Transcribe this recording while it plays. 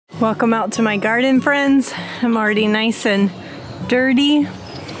Welcome out to my garden, friends. I'm already nice and dirty.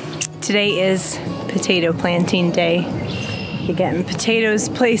 Today is potato planting day. You're getting potatoes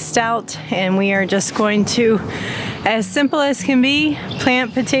placed out, and we are just going to, as simple as can be,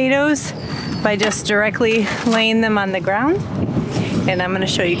 plant potatoes by just directly laying them on the ground. And I'm going to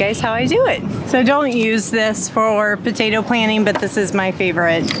show you guys how I do it. So I don't use this for potato planting, but this is my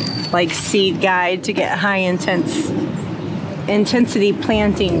favorite like seed guide to get high intensity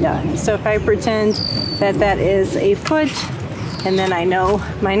planting done. So if I pretend that that is a foot, and then I know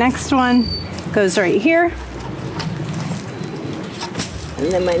my next one goes right here,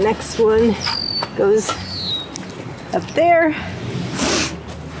 and then my next one goes up there.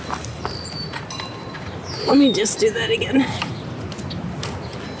 Let me just do that again.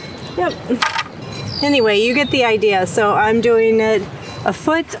 Yep. Anyway, you get the idea. So I'm doing it a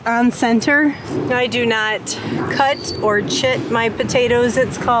foot on center. I do not cut or chit my potatoes,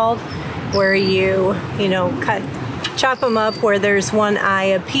 it's called, where you chop them up where there's one eye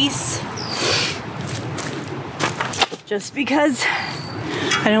a piece. Just because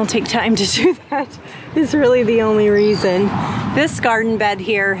I don't take time to do that is really the only reason. This garden bed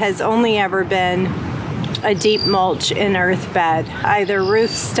here has only ever been a deep mulch in earth bed, either Ruth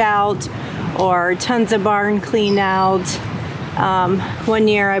Stout or tons of barn clean out. One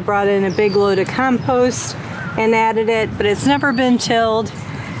year I brought in a big load of compost and added it, but it's never been tilled.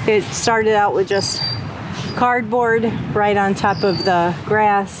 It started out with just cardboard right on top of the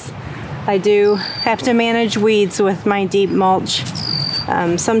grass. I do have to manage weeds with my deep mulch.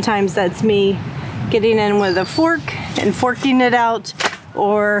 Sometimes that's me getting in with a fork and forking it out,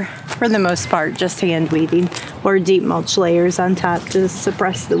 or for the most part just hand weeding or deep mulch layers on top to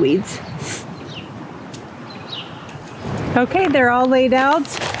suppress the weeds. Okay, they're all laid out,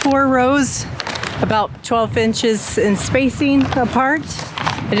 4 rows, about 12 inches in spacing apart.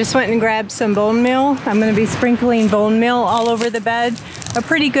 I just went and grabbed some bone meal. I'm going to be sprinkling bone meal all over the bed. A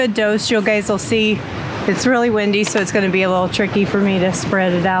pretty good dose. You guys will see it's really windy, so it's going to be a little tricky for me to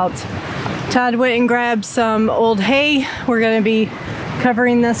spread it out. Todd went and grabbed some old hay. We're going to be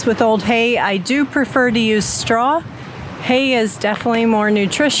covering this with old hay. I do prefer to use straw. Hay is definitely more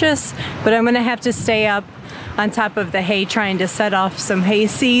nutritious, but I'm going to have to stay up on top of the hay trying to set off some hay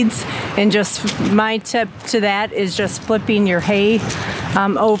seeds. And just my tip to that is just flipping your hay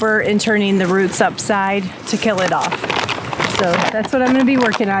over and turning the roots upside to kill it off. So that's what I'm going to be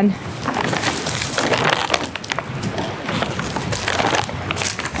working on.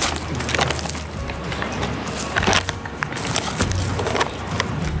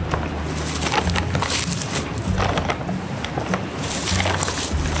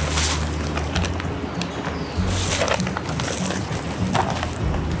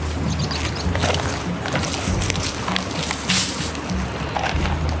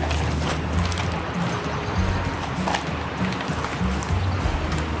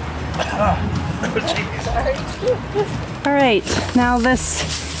 All right, now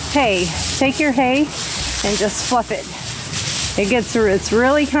this hay, take your hay and just fluff it. It's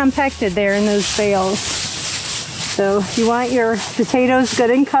really compacted there in those bales. So you want your potatoes good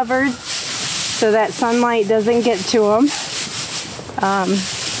and covered so that sunlight doesn't get to them.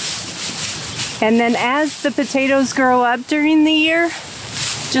 And then as the potatoes grow up during the year,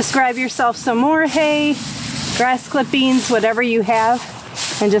 just grab yourself some more hay, grass clippings, whatever you have,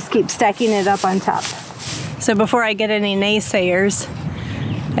 and just keep stacking it up on top. So before I get any naysayers,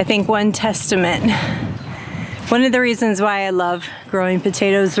 I think one of the reasons why I love growing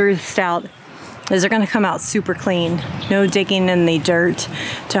potatoes Ruth Stout is they're going to come out super clean. No digging in the dirt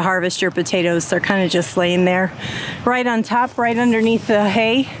to harvest your potatoes. They're kind of just laying there right on top, right underneath the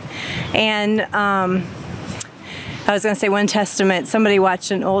hay. And I was going to say one testament, somebody watched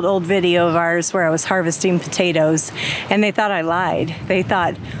an old video of ours where I was harvesting potatoes, and they thought I lied. They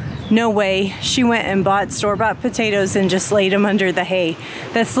thought, no way, she went and bought store-bought potatoes and just laid them under the hay.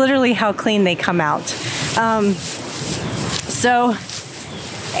 That's literally how clean they come out. And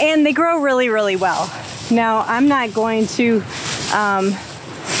they grow really, really well. Now, I'm not going to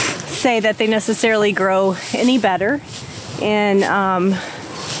say that they necessarily grow any better in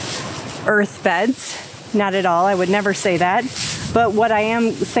earth beds. Not at all, I would never say that. But what I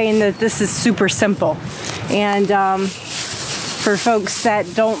am saying that this is super simple. And for folks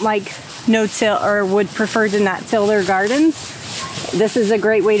that don't like no-till or would prefer to not till their gardens, this is a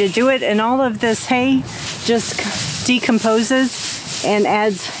great way to do it. And all of this hay just decomposes and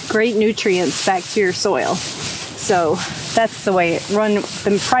adds great nutrients back to your soil. So that's the way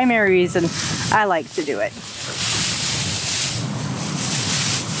the primary reason I like to do it.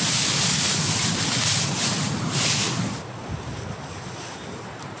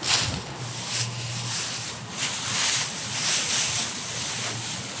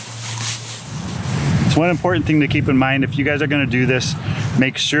 One important thing to keep in mind, if you guys are gonna do this,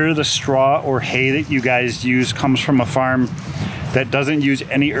 make sure the straw or hay that you guys use comes from a farm that doesn't use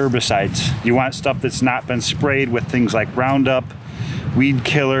any herbicides. You want stuff that's not been sprayed with things like Roundup, weed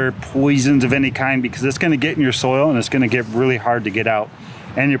killer, poisons of any kind, because it's gonna get in your soil and it's gonna get really hard to get out,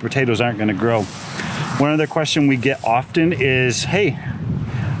 and your potatoes aren't gonna grow. One other question we get often is, hey,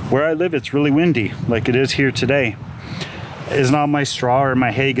 where I live, it's really windy, like it is here today. Is all my straw or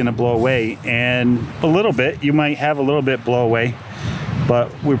my hay gonna blow away? And a little bit, you might have a little bit blow away, but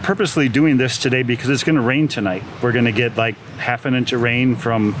we're purposely doing this today because it's gonna rain tonight. We're gonna get like half an inch of rain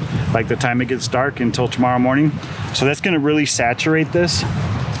from like the time it gets dark until tomorrow morning. So that's gonna really saturate this.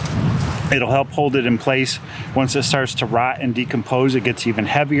 It'll help hold it in place. Once it starts to rot and decompose, it gets even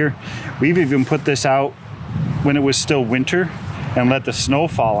heavier. We've even put this out when it was still winter and let the snow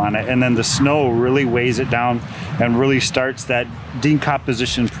fall on it, and then the snow really weighs it down and really starts that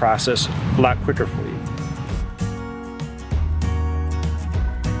decomposition process a lot quicker for you.